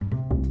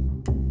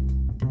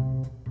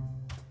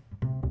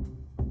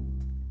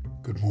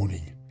Good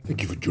morning.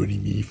 Thank you for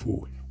joining me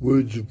for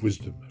Words of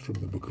Wisdom from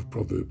the book of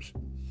Proverbs.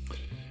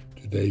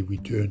 Today we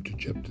turn to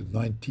chapter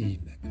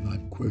 19 and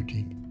I'm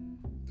quoting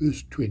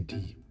verse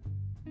 20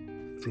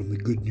 from the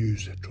Good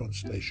News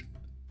translation.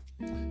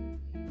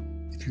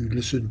 If you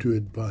listen to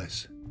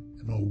advice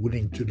and are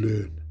willing to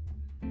learn,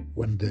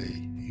 one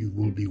day you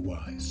will be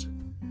wise.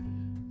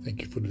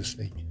 Thank you for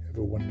listening. Have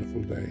a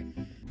wonderful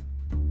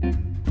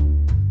day.